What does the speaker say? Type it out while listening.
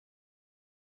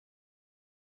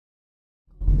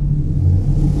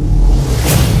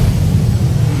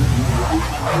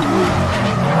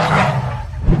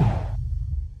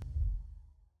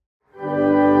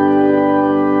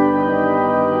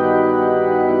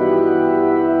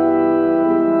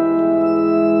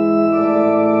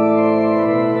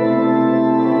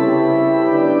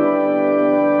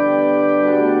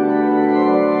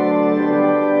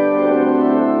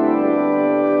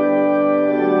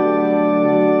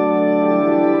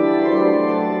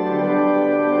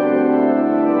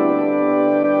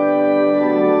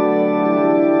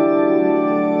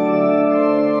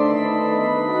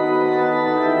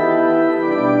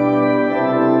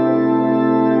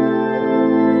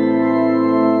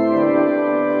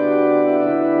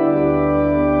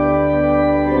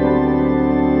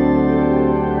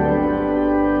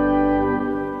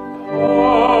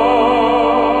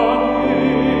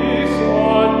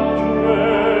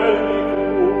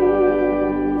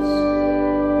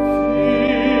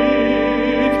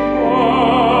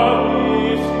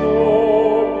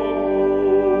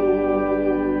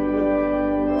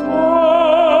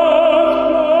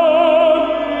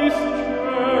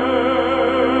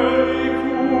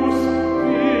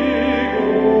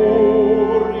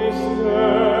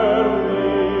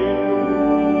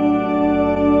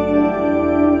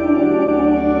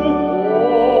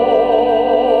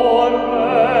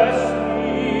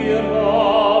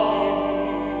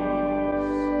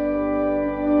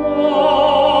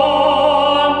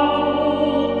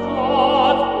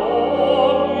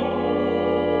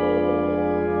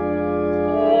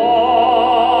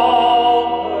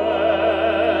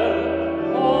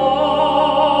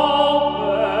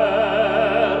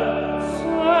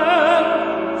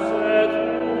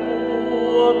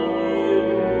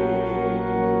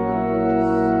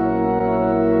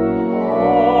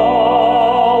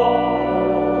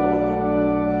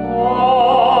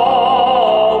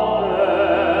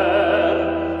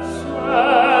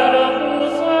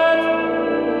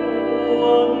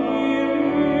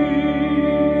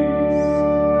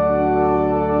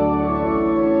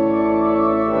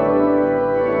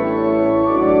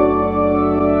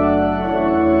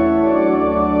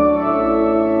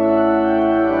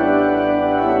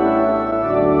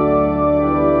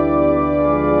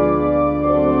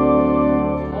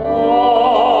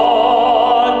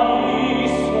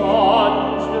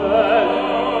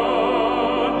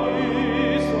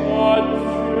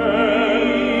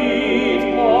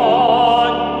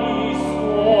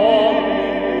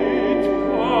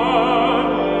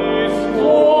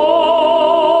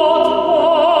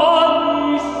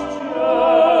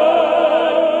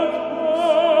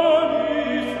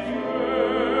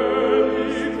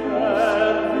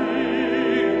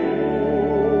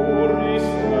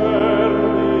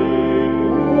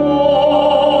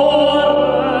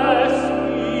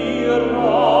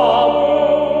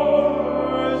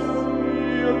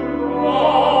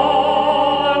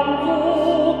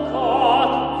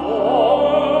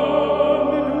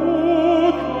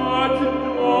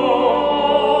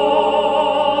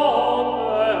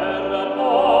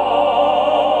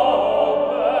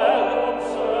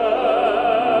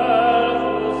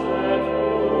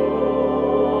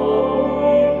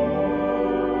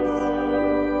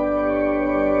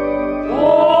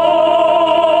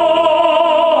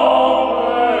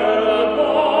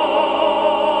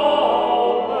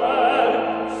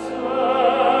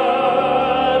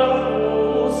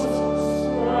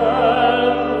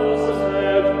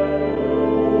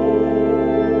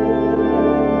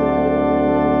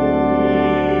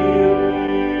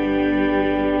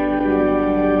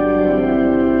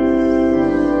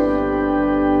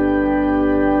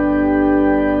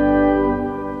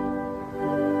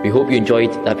you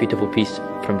enjoyed that beautiful piece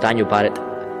from Daniel Barrett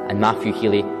and Matthew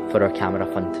Healy for our camera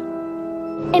fund.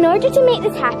 In order to make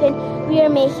this happen, we are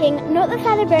making, not that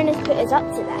Father Bernard's put us up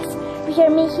to this, we are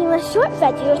making a short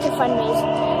video to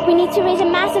fundraise. We need to raise a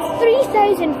massive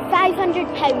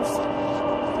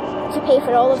 £3,500 to pay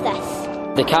for all of this.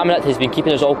 The camera that has been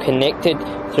keeping us all connected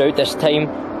throughout this time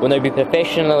will now be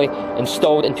professionally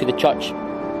installed into the church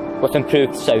with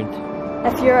improved sound.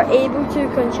 If you're able to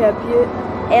contribute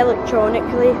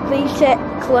electronically, please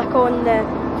click on the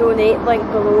donate link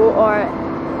below, or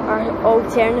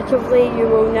alternatively you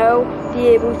will now be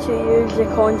able to use the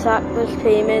contactless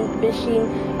payment machine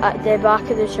at the back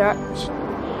of the church.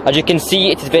 As you can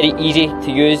see, it is very easy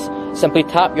to use. Simply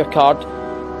tap your card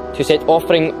to set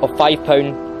offering of £5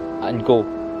 and go.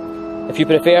 If you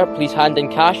prefer, please hand in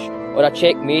cash or a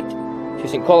cheque made to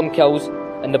St Columkills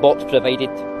in the box provided.